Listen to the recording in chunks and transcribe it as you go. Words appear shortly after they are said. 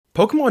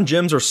Pokemon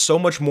gyms are so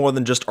much more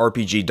than just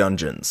RPG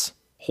dungeons.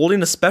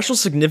 Holding a special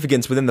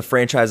significance within the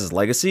franchise's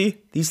legacy,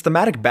 these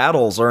thematic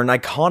battles are an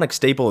iconic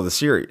staple of the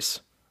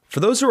series. For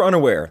those who are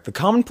unaware, the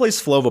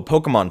commonplace flow of a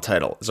Pokemon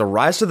title is a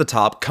rise to the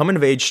top,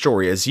 coming-of-age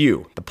story as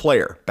you, the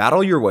player,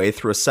 battle your way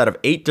through a set of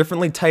 8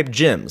 differently typed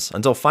gyms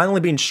until finally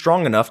being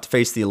strong enough to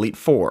face the Elite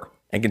Four,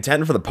 and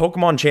contend for the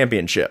Pokemon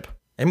Championship.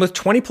 And with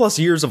 20 plus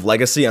years of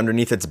legacy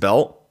underneath its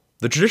belt,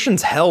 the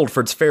tradition's held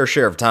for its fair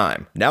share of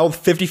time. Now with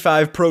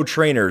 55 pro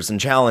trainers and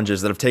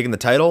challenges that have taken the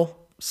title,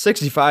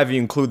 65 if you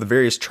include the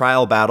various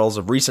trial battles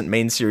of recent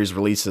main series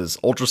releases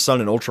Ultra Sun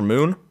and Ultra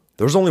Moon,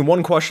 there's only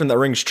one question that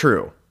rings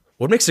true.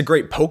 What makes a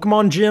great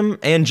Pokemon gym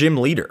and gym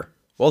leader?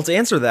 Well, to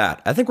answer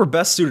that, I think we're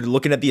best suited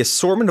looking at the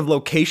assortment of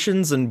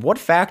locations and what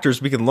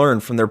factors we can learn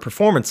from their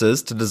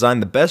performances to design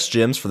the best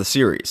gyms for the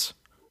series.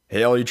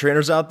 Hey all you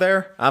trainers out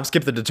there, I'm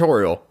Skip the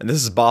Tutorial, and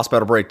this is Boss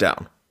Battle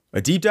Breakdown. A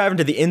deep dive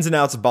into the ins and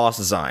outs of boss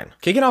design.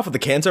 Kicking off with the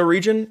Kanto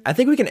region, I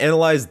think we can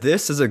analyze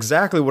this as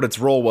exactly what its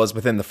role was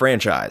within the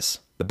franchise,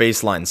 the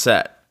baseline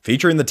set.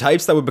 Featuring the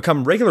types that would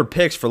become regular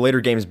picks for later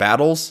games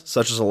battles,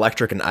 such as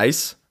Electric and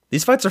Ice,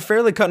 these fights are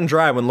fairly cut and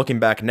dry when looking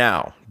back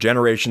now,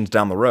 generations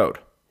down the road.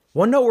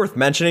 One note worth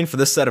mentioning for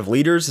this set of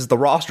leaders is the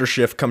roster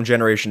shift come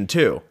Generation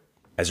 2,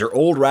 as your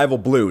old rival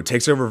Blue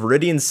takes over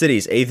Viridian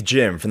City's 8th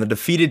gym from the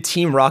defeated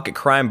Team Rocket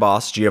crime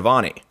boss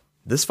Giovanni.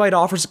 This fight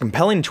offers a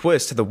compelling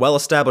twist to the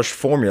well-established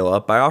formula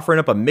by offering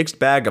up a mixed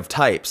bag of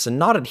types and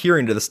not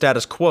adhering to the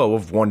status quo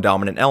of one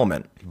dominant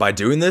element. By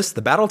doing this,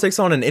 the battle takes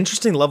on an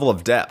interesting level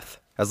of depth,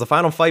 as the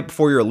final fight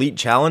before your Elite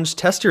Challenge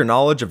tests your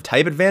knowledge of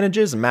type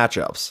advantages and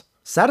matchups,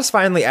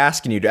 satisfyingly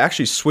asking you to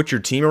actually switch your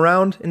team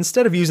around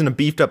instead of using a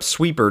beefed up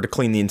sweeper to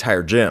clean the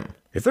entire gym.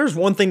 If there's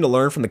one thing to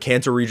learn from the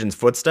Kanto region's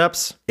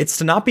footsteps, it's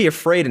to not be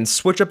afraid and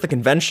switch up the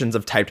conventions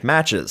of typed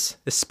matches,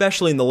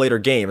 especially in the later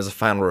game as a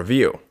final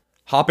review.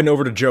 Hopping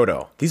over to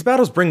Johto, these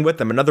battles bring with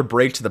them another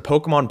break to the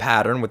Pokemon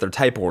pattern with their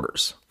type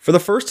orders. For the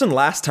first and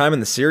last time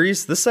in the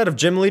series, this set of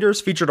gym leaders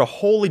featured a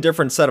wholly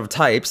different set of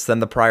types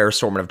than the prior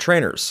assortment of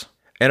trainers.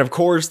 And of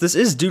course, this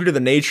is due to the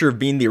nature of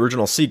being the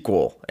original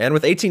sequel, and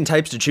with 18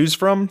 types to choose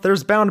from,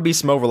 there's bound to be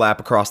some overlap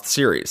across the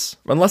series.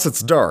 Unless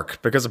it's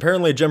Dark, because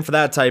apparently a gym for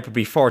that type would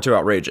be far too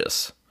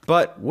outrageous.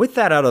 But with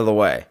that out of the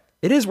way,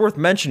 it is worth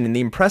mentioning the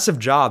impressive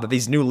job that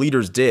these new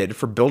leaders did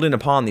for building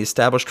upon the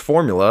established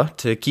formula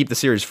to keep the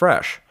series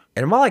fresh.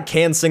 And while I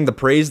can sing the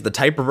praise of the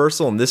type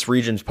reversal in this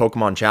region's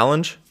Pokemon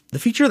Challenge, the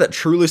feature that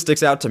truly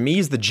sticks out to me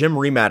is the gym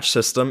rematch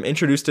system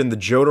introduced in the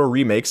Johto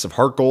remakes of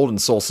Heart Gold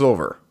and Soul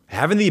Silver.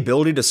 Having the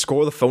ability to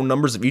score the phone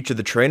numbers of each of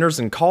the trainers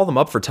and call them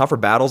up for tougher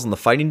battles in the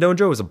fighting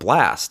dojo is a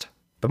blast.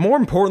 But more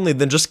importantly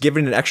than just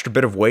giving an extra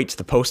bit of weight to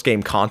the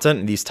post-game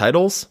content in these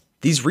titles,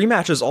 these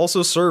rematches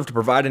also serve to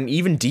provide an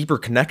even deeper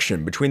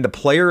connection between the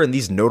player and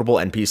these notable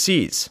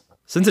NPCs,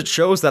 since it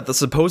shows that the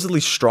supposedly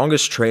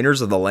strongest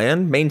trainers of the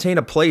land maintain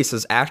a place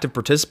as active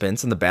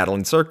participants in the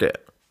battling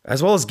circuit,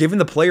 as well as giving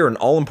the player an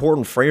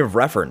all-important frame of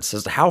reference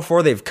as to how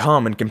far they've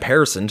come in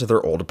comparison to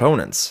their old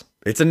opponents.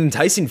 It's an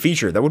enticing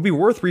feature that would be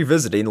worth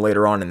revisiting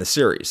later on in the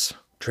series.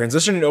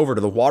 Transitioning over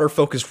to the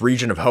water-focused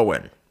region of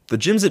Hoenn, the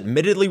gyms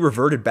admittedly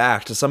reverted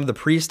back to some of the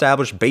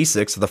pre-established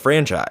basics of the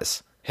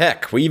franchise.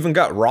 Heck, we even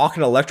got rock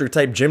and electric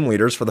type gym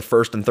leaders for the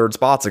first and third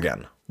spots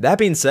again. That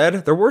being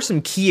said, there were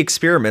some key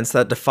experiments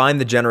that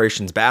defined the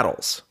generation's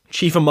battles,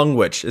 chief among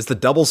which is the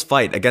doubles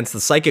fight against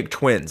the psychic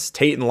twins,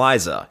 Tate and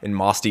Liza, in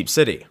Moss Deep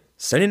City.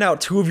 Sending out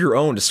 2 of your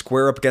own to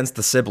square up against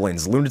the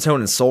siblings, Lunatone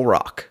and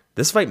Solrock.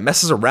 This fight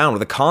messes around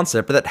with a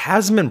concept that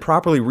hasn't been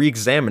properly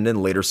re-examined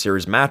in later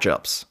series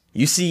matchups.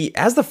 You see,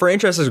 as the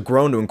franchise has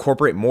grown to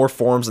incorporate more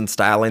forms and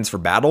stylings for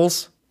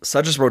battles,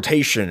 such as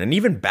rotation and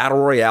even battle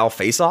royale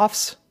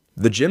face-offs,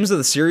 the gyms of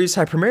the series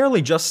have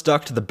primarily just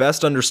stuck to the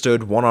best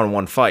understood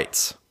one-on-one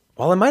fights.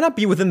 While it might not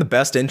be within the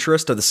best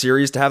interest of the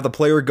series to have the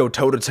player go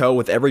toe-to-toe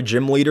with every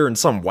gym leader in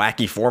some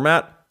wacky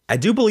format, I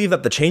do believe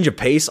that the change of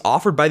pace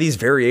offered by these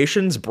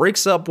variations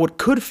breaks up what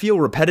could feel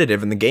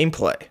repetitive in the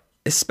gameplay,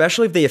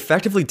 especially if they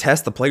effectively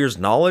test the player's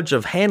knowledge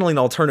of handling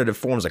alternative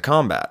forms of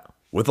combat.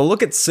 With a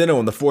look at Sinnoh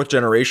in the 4th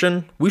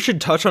generation, we should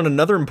touch on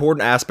another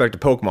important aspect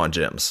of Pokemon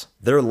gyms,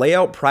 their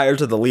layout prior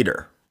to the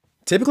leader.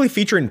 Typically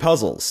featuring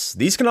puzzles,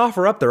 these can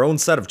offer up their own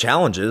set of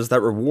challenges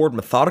that reward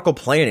methodical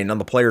planning on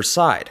the player's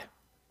side,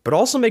 but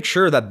also make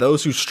sure that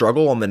those who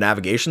struggle on the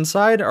navigation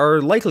side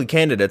are likely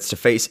candidates to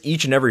face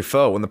each and every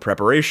foe in the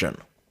preparation.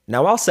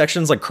 Now while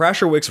sections like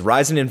Crasherwick's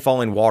rising and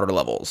falling water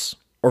levels,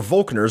 or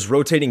Volkner's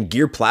rotating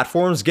gear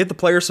platforms give the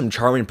player some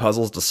charming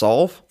puzzles to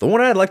solve, the one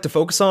I'd like to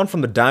focus on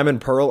from the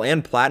Diamond, Pearl,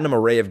 and Platinum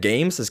array of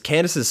games is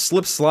Candace's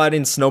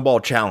slip-sliding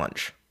snowball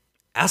challenge.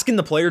 Asking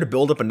the player to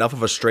build up enough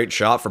of a straight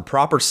shot for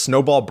proper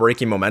snowball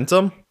breaking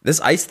momentum,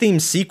 this ice-themed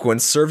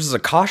sequence serves as a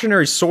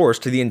cautionary source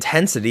to the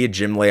intensity a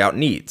gym layout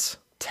needs.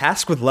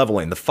 Tasked with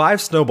leveling the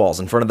 5 snowballs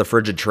in front of the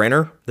frigid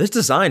trainer, this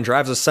design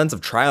drives a sense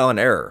of trial and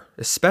error,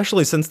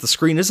 especially since the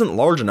screen isn't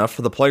large enough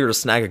for the player to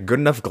snag a good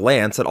enough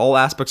glance at all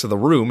aspects of the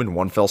room in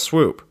one fell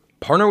swoop.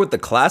 Partner with the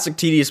classic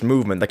tedious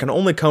movement that can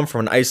only come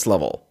from an ice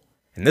level,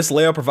 And this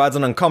layout provides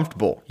an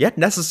uncomfortable, yet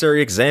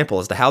necessary example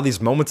as to how these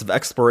moments of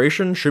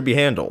exploration should be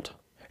handled.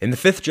 In the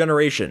 5th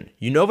generation,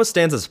 Unova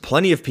stands as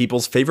plenty of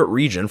people's favorite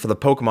region for the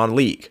Pokemon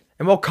League.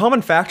 And while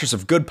common factors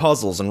of good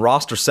puzzles and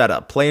roster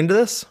setup play into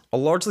this, a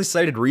largely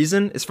cited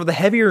reason is for the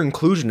heavier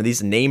inclusion of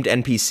these named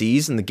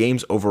NPCs in the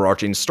game's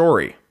overarching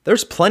story.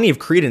 There's plenty of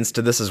credence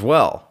to this as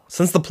well,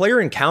 since the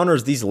player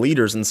encounters these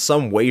leaders in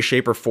some way,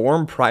 shape, or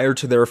form prior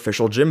to their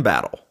official gym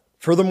battle.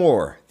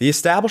 Furthermore, the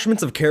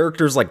establishments of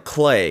characters like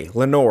Clay,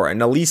 Lenore,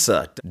 and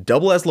Elisa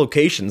double as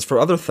locations for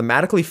other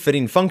thematically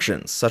fitting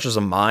functions, such as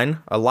a mine,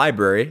 a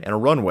library, and a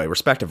runway,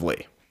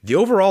 respectively. The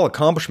overall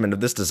accomplishment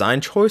of this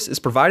design choice is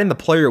providing the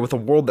player with a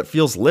world that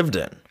feels lived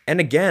in, and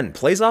again,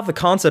 plays off the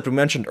concept we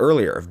mentioned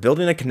earlier of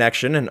building a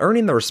connection and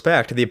earning the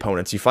respect of the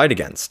opponents you fight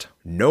against.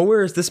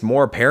 Nowhere is this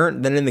more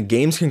apparent than in the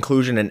game's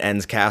conclusion in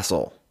End's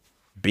Castle.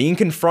 Being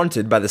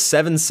confronted by the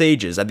 7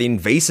 sages at the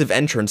invasive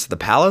entrance to the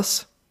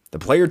palace, the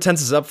player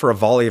tenses up for a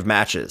volley of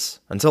matches,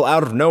 until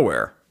out of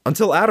nowhere,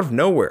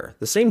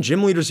 the same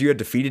gym leaders you had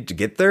defeated to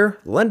get there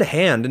lend a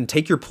hand and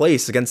take your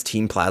place against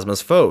Team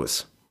Plasma's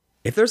foes.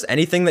 If there's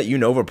anything that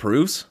Unova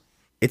proves,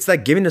 it's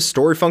that giving a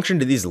story function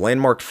to these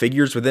landmark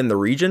figures within the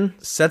region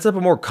sets up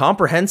a more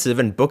comprehensive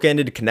and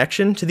bookended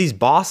connection to these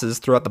bosses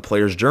throughout the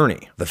player's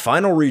journey. The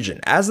final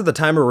region, as of the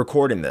time of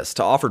recording this,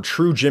 to offer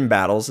true gym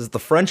battles is the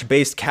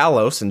French-based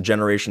Kalos in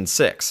Generation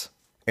 6.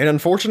 And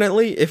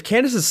unfortunately, if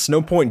Candace's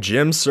Snowpoint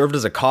Gym served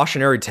as a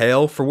cautionary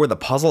tale for where the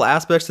puzzle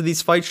aspects of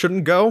these fights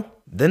shouldn't go,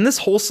 then this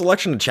whole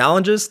selection of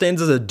challenges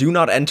stands as a do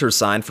not enter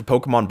sign for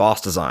Pokemon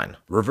boss design.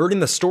 Reverting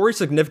the story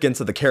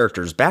significance of the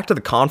characters back to the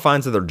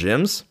confines of their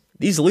gyms,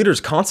 these leaders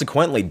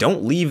consequently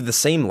don't leave the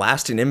same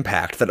lasting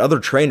impact that other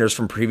trainers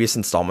from previous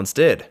installments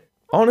did.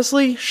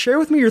 Honestly, share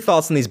with me your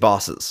thoughts on these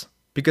bosses,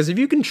 because if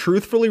you can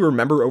truthfully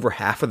remember over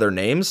half of their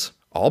names,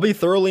 I'll be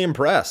thoroughly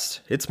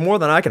impressed. It's more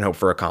than I can hope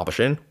for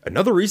accomplishing.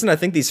 Another reason I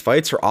think these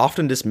fights are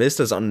often dismissed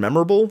as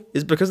unmemorable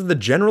is because of the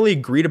generally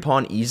agreed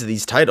upon ease of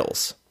these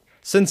titles.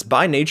 Since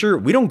by nature,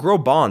 we don't grow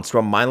bonds to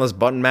a mindless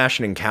button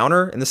mashing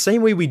encounter in the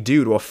same way we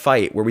do to a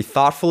fight where we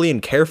thoughtfully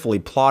and carefully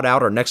plot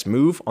out our next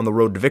move on the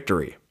road to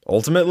victory.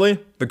 Ultimately,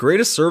 the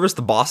greatest service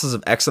the bosses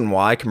of X and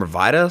Y can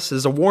provide us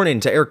is a warning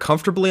to err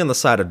comfortably on the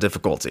side of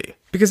difficulty.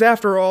 Because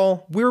after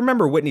all, we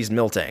remember Whitney's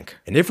Miltank,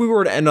 and if we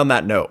were to end on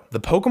that note, the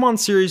Pokemon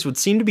series would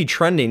seem to be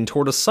trending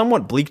toward a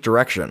somewhat bleak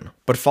direction.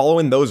 But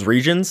following those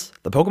regions,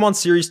 the Pokemon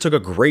series took a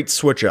great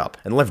switch up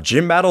and left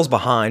gym battles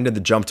behind in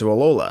the jump to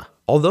Alola.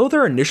 Although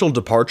their initial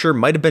departure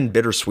might have been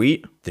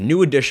bittersweet, the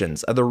new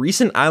additions of the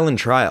recent Island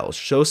Trials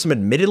show some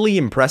admittedly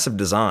impressive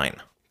design.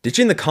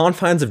 Ditching the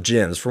confines of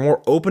gyms for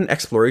more open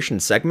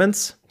exploration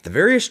segments, the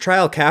various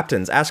trial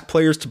captains ask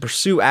players to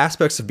pursue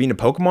aspects of being a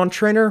Pokemon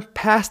trainer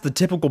past the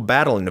typical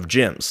battling of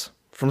gyms.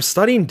 From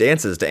studying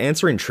dances to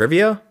answering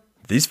trivia,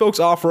 these folks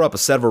offer up a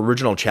set of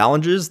original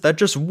challenges that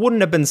just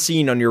wouldn't have been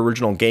seen on your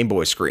original Game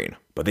Boy screen.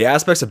 But the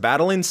aspects of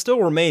battling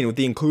still remain with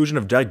the inclusion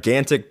of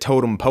gigantic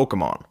totem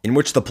Pokemon, in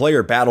which the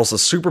player battles a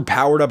super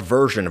powered up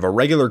version of a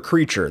regular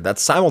creature that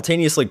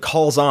simultaneously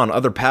calls on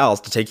other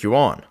pals to take you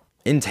on.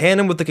 In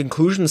tandem with the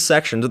conclusion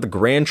sections of the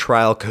Grand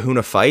Trial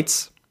Kahuna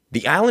fights,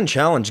 the Island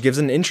Challenge gives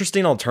an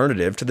interesting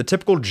alternative to the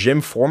typical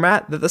gym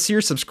format that the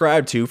series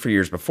subscribed to for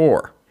years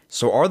before.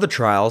 So are the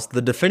trials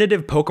the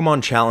definitive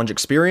Pokemon Challenge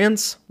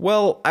experience?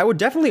 Well, I would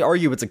definitely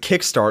argue it's a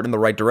kickstart in the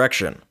right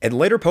direction, and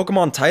later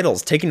Pokemon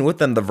titles taking with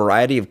them the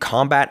variety of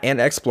combat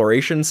and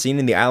exploration seen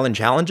in the Island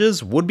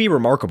Challenges would be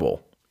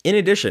remarkable. In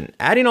addition,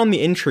 adding on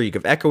the intrigue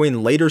of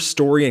echoing later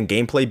story and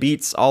gameplay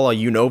beats a la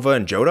Unova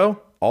and Johto,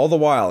 all the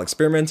while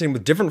experimenting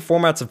with different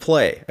formats of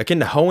play, akin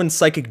to Hoenn's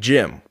Psychic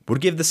Gym,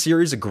 would give the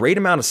series a great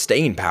amount of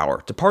staying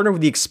power to partner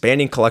with the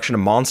expanding collection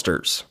of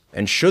monsters.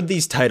 And should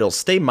these titles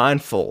stay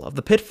mindful of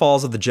the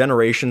pitfalls of the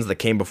generations that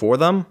came before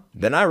them,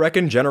 then I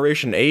reckon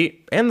Generation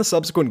 8, and the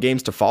subsequent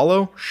games to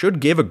follow, should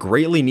give a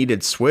greatly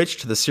needed switch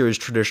to the series'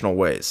 traditional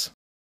ways.